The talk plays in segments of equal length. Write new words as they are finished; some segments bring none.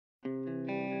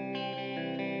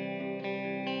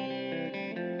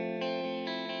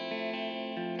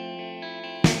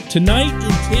Tonight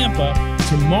in Tampa,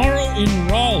 tomorrow in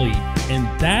Raleigh, and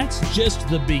that's just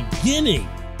the beginning.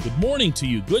 Good morning to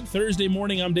you. Good Thursday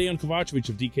morning. I'm Dejan Kovacevic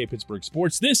of DK Pittsburgh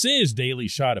Sports. This is Daily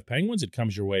Shot of Penguins. It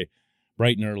comes your way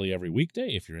bright and early every weekday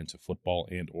if you're into football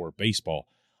and or baseball.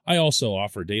 I also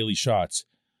offer daily shots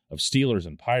of Steelers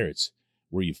and Pirates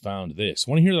where you found this.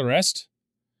 Want to hear the rest?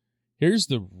 Here's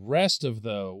the rest of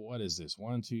the,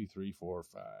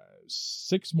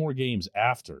 6 more games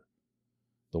after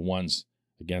the ones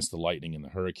against the Lightning and the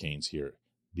Hurricanes here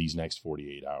these next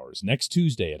 48 hours. Next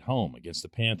Tuesday at home against the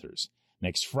Panthers.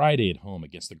 Next Friday at home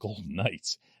against the Golden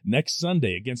Knights. Next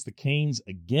Sunday against the Canes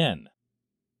again.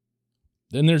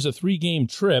 Then there's a 3-game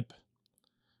trip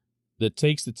that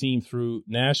takes the team through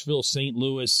Nashville, St.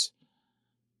 Louis,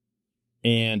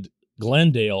 and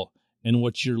Glendale. And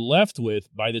what you're left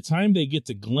with, by the time they get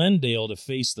to Glendale to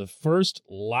face the first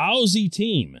lousy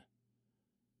team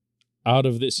out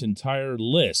of this entire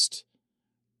list,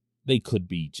 they could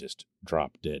be just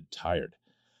drop dead tired.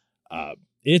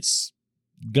 It's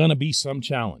going to be some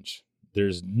challenge.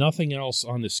 There's nothing else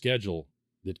on the schedule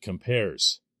that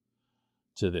compares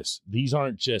to this. These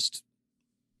aren't just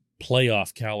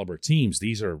playoff caliber teams.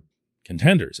 These are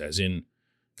contenders, as in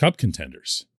cup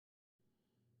contenders.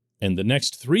 And the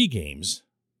next 3 games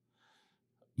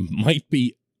might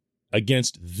be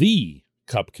against the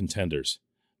cup contenders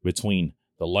between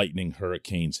the Lightning,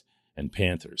 Hurricanes, and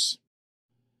Panthers.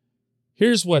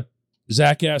 Here's what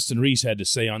Zach Aston Reese had to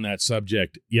say on that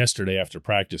subject yesterday after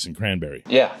practice in Cranberry.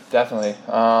 Yeah, definitely.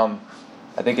 I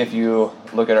think if you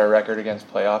look at our record against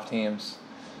playoff teams,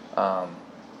 I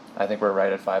think we're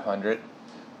right at 500.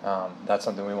 That's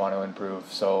something we want to improve.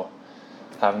 So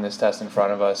having this test in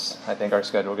front of us, I think our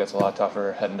schedule gets a lot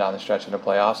tougher heading down the stretch into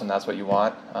playoffs, and that's what you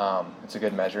want. It's a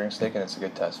good measuring stick, and it's a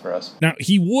good test for us. Now,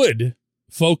 he would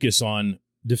focus on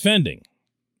defending.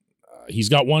 He's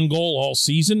got 1 goal all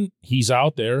season. He's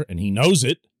out there, and he knows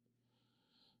it,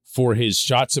 for his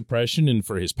shot suppression and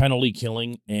for his penalty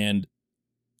killing and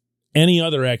any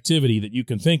other activity that you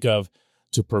can think of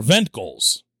to prevent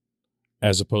goals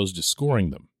as opposed to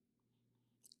scoring them.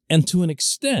 And to an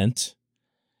extent,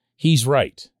 he's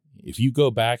right. If you go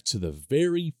back to the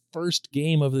very first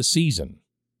game of the season,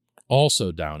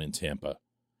 also down in Tampa,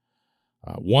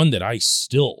 one that I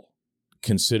still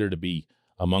consider to be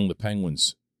among the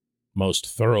Penguins' most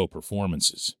thorough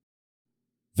performances,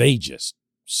 they just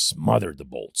smothered the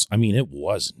Bolts. I mean, it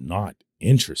was not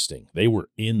interesting. They were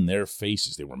in their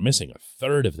faces. They were missing a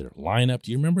third of their lineup.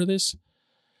 Do you remember this?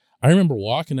 I remember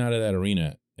walking out of that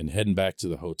arena and heading back to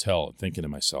the hotel and thinking to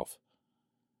myself,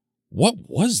 what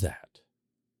was that?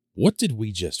 What did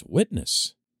we just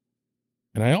witness?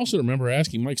 And I also remember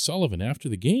asking Mike Sullivan after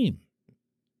the game,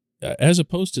 as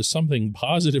opposed to something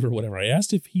positive or whatever, I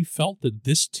asked if he felt that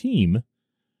this team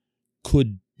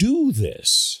could do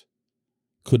this,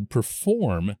 could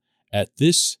perform at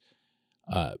this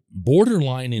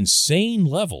borderline insane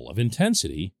level of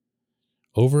intensity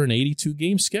over an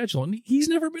 82-game schedule. And he's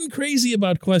never been crazy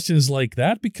about questions like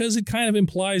that because it kind of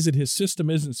implies that his system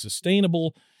isn't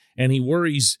sustainable, and he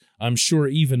worries, I'm sure,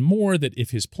 even more that if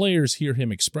his players hear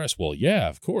him express, well, yeah,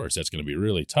 of course, that's going to be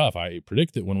really tough. I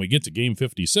predict that when we get to game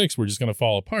 56, we're just going to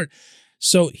fall apart.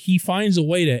 So he finds a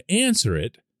way to answer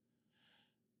it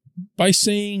by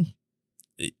saying,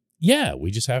 yeah, we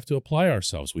just have to apply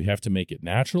ourselves. We have to make it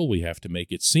natural. We have to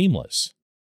make it seamless.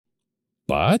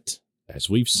 But, as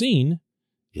we've seen,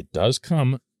 it does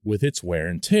come with its wear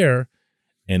and tear,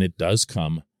 and it does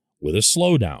come with a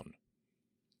slowdown.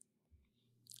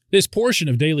 This portion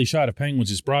of Daily Shot of Penguins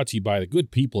is brought to you by the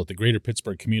good people at the Greater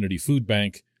Pittsburgh Community Food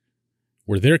Bank,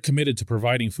 where they're committed to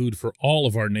providing food for all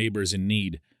of our neighbors in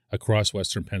need across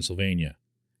Western Pennsylvania.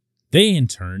 They, in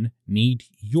turn, need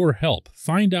your help.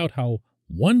 Find out how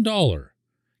 $1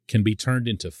 can be turned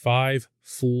into 5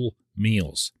 full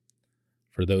meals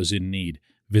for those in need.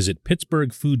 Visit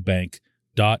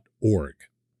pittsburghfoodbank.org.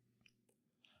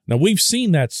 Now, we've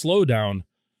seen that slowdown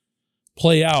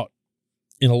play out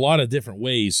in a lot of different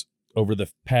ways over the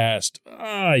past,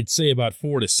 I'd say, about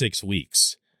 4 to 6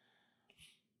 weeks.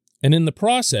 And in the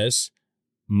process,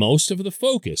 most of the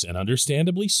focus, and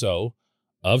understandably so,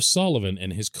 of Sullivan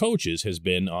and his coaches has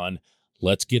been on,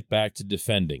 let's get back to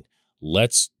defending.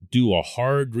 Let's do a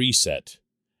hard reset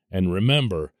and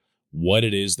remember what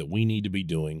it is that we need to be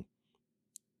doing,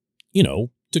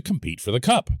 to compete for the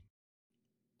cup.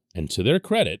 And to their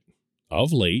credit,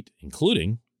 of late,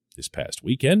 including this past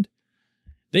weekend,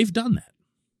 they've done that.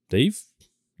 They've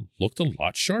looked a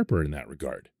lot sharper in that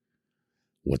regard.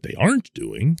 What they aren't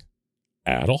doing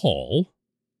at all,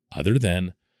 other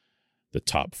than the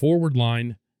top forward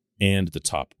line and the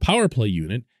top power play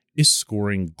unit, is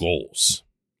scoring goals.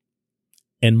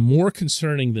 And more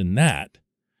concerning than that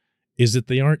is that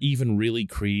they aren't even really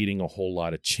creating a whole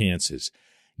lot of chances.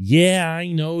 Yeah,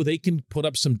 I know they can put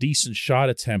up some decent shot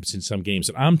attempts in some games.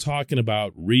 And I'm talking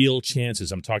about real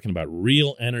chances. I'm talking about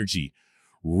real energy,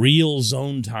 real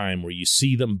zone time where you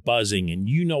see them buzzing. And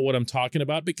you know what I'm talking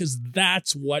about because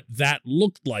that's what that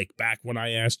looked like back when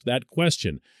I asked that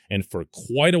question and for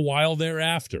quite a while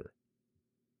thereafter.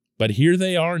 But here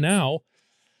they are now,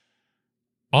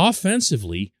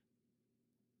 offensively,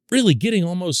 really getting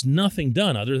almost nothing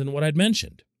done other than what I'd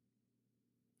mentioned.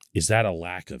 Is that a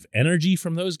lack of energy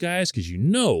from those guys? Because you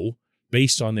know,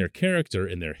 based on their character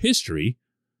and their history,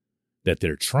 that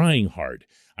they're trying hard.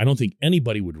 I don't think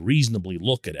anybody would reasonably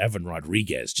look at Evan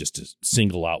Rodriguez just to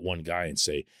single out one guy and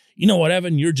say, you know what,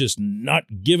 Evan, you're just not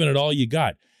giving it all you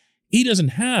got. He doesn't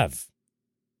have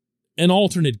an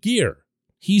alternate gear.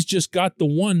 He's just got the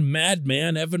one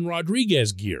madman Evan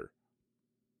Rodriguez gear.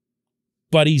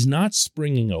 But he's not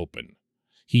springing open.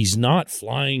 He's not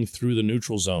flying through the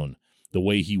neutral zone the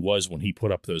way he was when he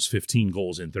put up those 15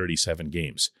 goals in 37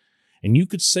 games. And you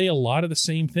could say a lot of the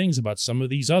same things about some of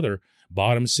these other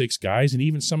bottom six guys and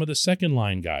even some of the second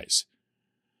line guys.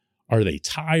 Are they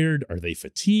tired? Are they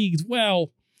fatigued?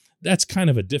 Well, that's kind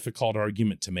of a difficult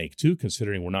argument to make too,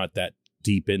 considering we're not that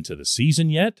deep into the season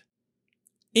yet,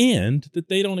 and that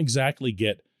they don't exactly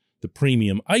get the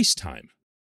premium ice time.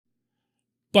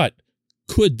 But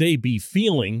could they be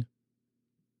feeling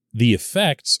the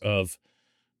effects of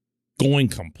going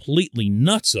completely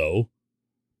nutso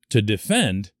to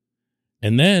defend,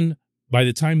 and then by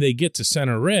the time they get to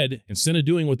center red, instead of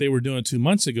doing what they were doing 2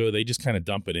 months ago, they just kind of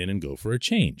dump it in and go for a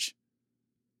change?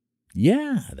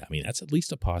 Yeah, I mean, that's at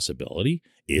least a possibility.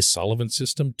 Is Sullivan's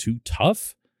system too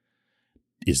tough?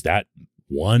 Is that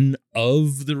one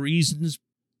of the reasons,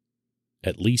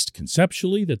 at least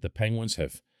conceptually, that the Penguins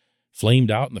have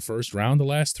flamed out in the first round the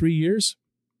last 3 years?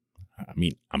 I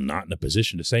mean, I'm not in a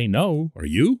position to say no. Are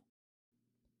you?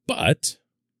 But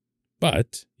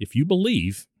if you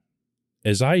believe,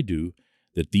 as I do,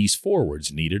 that these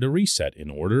forwards needed a reset in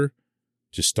order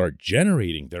to start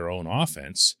generating their own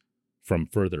offense from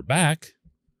further back,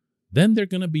 then they're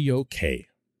going to be okay.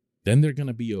 They're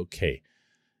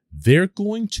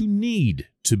going to need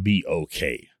to be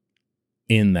okay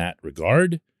in that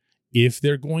regard if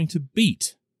they're going to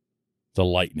beat the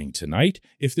Lightning tonight,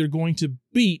 if they're going to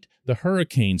beat the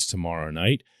Hurricanes tomorrow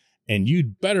night, and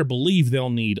you'd better believe they'll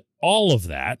need all of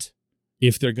that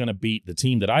if they're going to beat the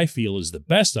team that I feel is the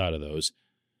best out of those,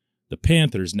 the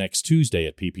Panthers, next Tuesday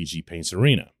at PPG Paints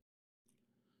Arena.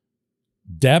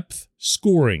 Depth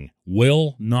scoring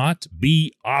will not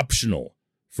be optional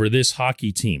for this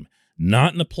hockey team.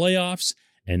 Not in the playoffs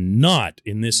and not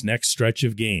in this next stretch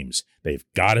of games. They've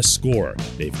got to score.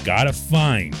 They've got to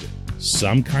find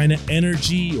some kind of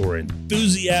energy or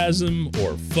enthusiasm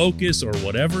or focus or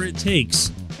whatever it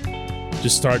takes to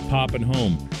start popping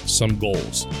home some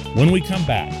goals. When we come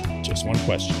back, just one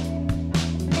question.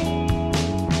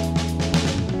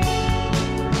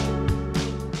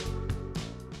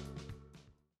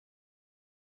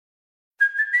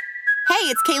 Hey,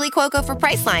 it's Kaylee Cuoco for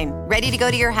Priceline. Ready to go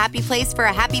to your happy place for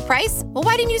a happy price? Well,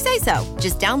 why didn't you say so?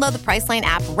 Just download the Priceline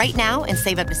app right now and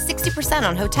save up to 60%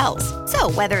 on hotels.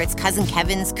 So whether it's Cousin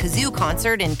Kevin's Kazoo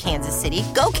Concert in Kansas City,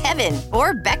 go Kevin,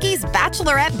 or Becky's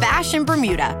Bachelorette Bash in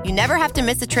Bermuda, you never have to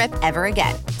miss a trip ever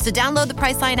again. So download the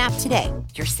Priceline app today.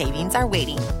 Your savings are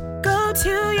waiting. Go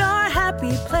to your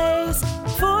happy place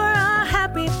for a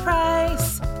happy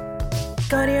price.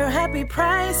 Go to your happy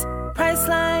price,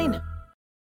 Priceline.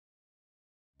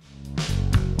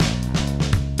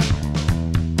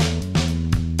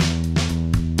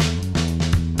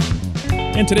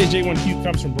 And today's J1Q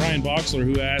comes from Brian Boxler,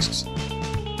 who asks,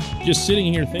 just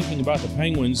sitting here thinking about the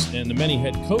Penguins and the many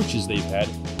head coaches they've had,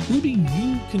 who do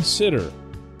you consider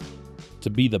to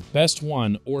be the best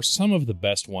one or some of the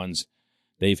best ones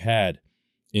they've had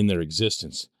in their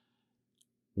existence?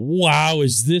 Wow,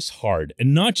 is this hard?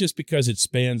 And not just because it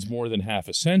spans more than half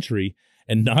a century,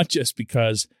 and not just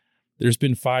because there's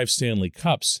been 5 Stanley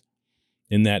Cups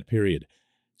in that period.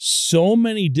 So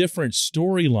many different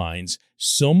storylines,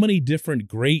 so many different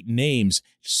great names,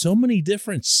 so many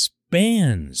different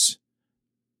spans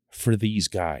for these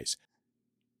guys.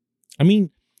 I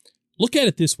mean, look at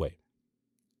it this way.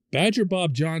 Badger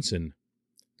Bob Johnson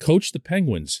coached the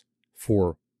Penguins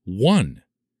for one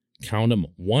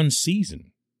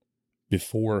season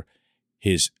before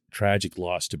his tragic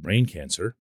loss to brain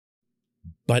cancer,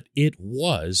 but it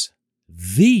was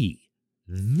the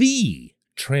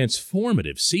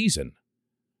transformative season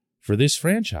for this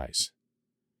franchise.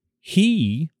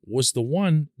 He was the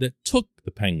one that took the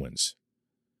Penguins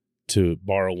to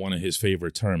borrow one of his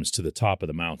favorite terms, to the top of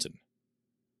the mountain,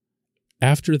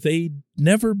 after they'd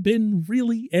never been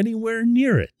really anywhere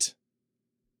near it.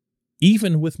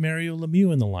 Even with Mario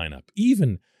Lemieux in the lineup,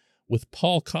 even with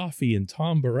Paul Coffey and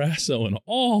Tom Barrasso and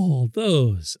all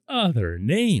those other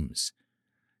names,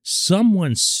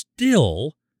 someone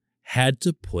still had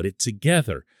to put it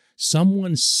together.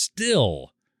 Someone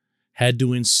still had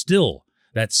to instill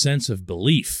that sense of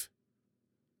belief.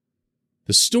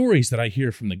 The stories that I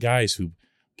hear from the guys who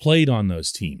played on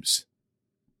those teams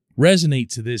resonate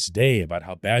to this day about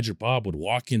how Badger Bob would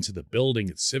walk into the building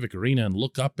at Civic Arena and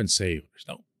look up and say,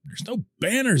 there's no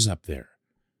banners up there.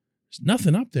 There's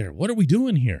nothing up there. What are we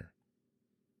doing here?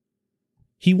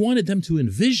 He wanted them to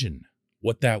envision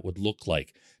what that would look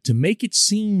like, to make it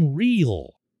seem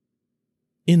real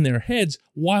in their heads,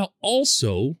 while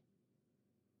also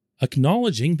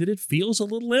acknowledging that it feels a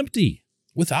little empty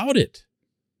without it.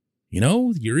 You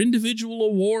know, your individual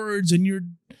awards and your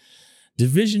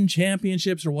division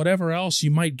championships or whatever else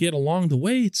you might get along the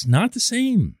way, it's not the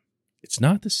same. It's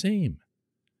not the same.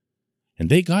 And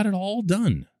they got it all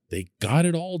done. They got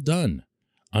it all done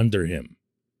under him.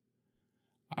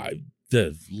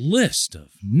 The list of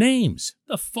names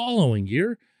the following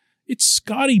year, it's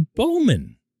Scotty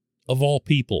Bowman, of all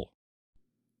people.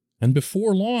 And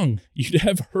before long, you'd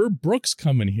have Herb Brooks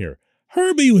coming here.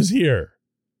 Herbie was here.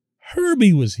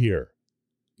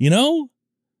 You know?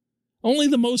 Only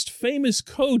the most famous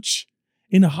coach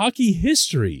in hockey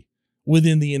history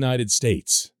within the United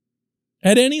States.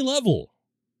 At any level.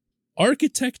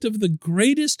 Architect of the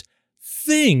greatest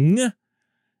thing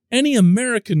any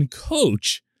American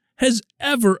coach has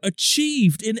ever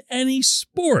achieved in any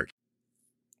sport.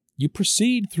 You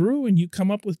proceed through and you come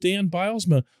up with Dan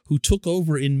Bylsma, who took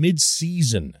over in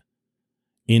mid-season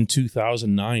in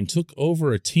 2009, took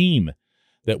over a team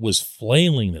that was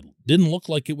flailing, that didn't look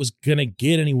like it was going to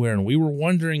get anywhere. And we were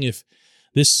wondering if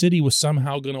this city was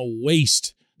somehow going to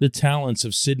waste the talents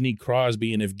of Sidney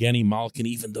Crosby and Evgeny Malkin,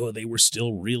 even though they were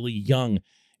still really young.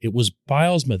 It was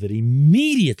Bylsma that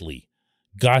immediately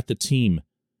got the team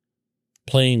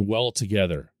playing well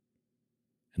together.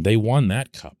 And they won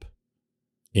that cup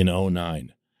in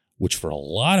 2009, which for a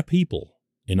lot of people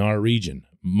in our region,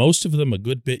 most of them a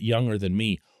good bit younger than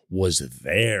me, was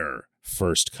their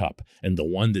first cup and the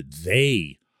one that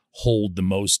they hold the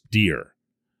most dear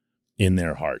in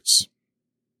their hearts.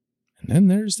 And then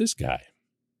there's this guy.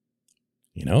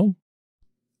 You know,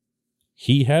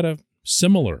 he had a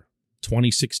similar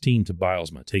 2016 to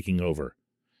Bylsma, taking over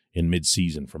in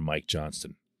mid-season from Mike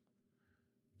Johnston,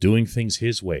 doing things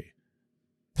his way,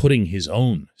 putting his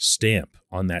own stamp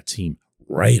on that team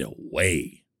right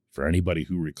away, for anybody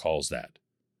who recalls that,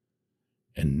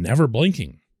 and never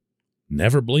blinking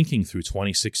through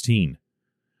 2016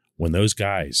 when those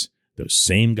guys, those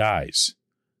same guys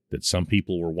that some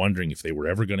people were wondering if they were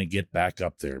ever going to get back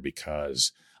up there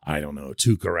because, I don't know,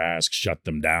 Tuukka Rask shut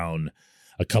them down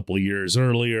a couple of years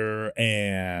earlier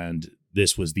and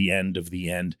this was the end of the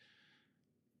end.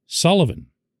 Sullivan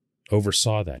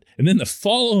oversaw that. And then the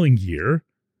following year,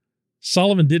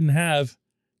 Sullivan didn't have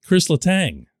Chris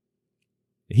Letang.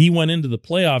 He went into the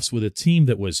playoffs with a team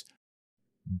that was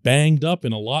banged up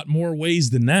in a lot more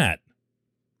ways than that,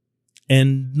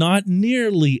 and not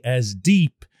nearly as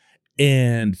deep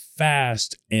and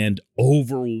fast and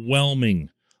overwhelming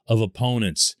of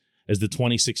opponents as the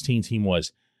 2016 team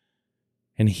was.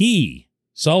 And he,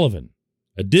 Sullivan,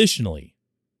 additionally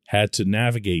had to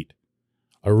navigate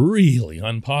a really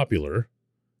unpopular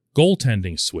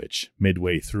goaltending switch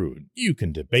midway through. You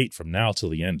can debate from now till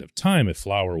the end of time if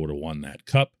Flower would have won that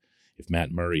cup, if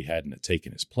Matt Murray hadn't have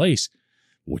taken his place.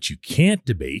 What you can't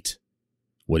debate,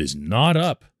 what is not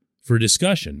up for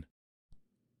discussion,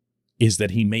 is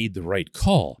that he made the right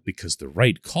call, because the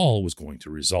right call was going to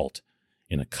result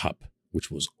in a cup, which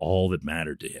was all that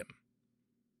mattered to him.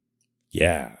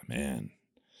 Yeah, man,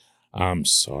 I'm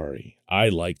sorry. I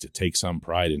like to take some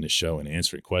pride in the show and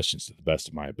answering questions to the best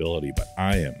of my ability, but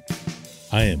I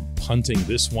am punting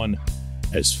this one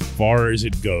as far as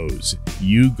it goes.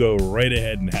 You go right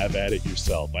ahead and have at it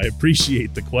yourself. I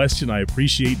appreciate the question. I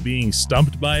appreciate being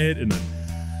stumped by it, and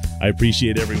I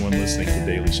appreciate everyone listening to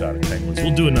Daily Shot of Penguins.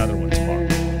 We'll do another one tomorrow.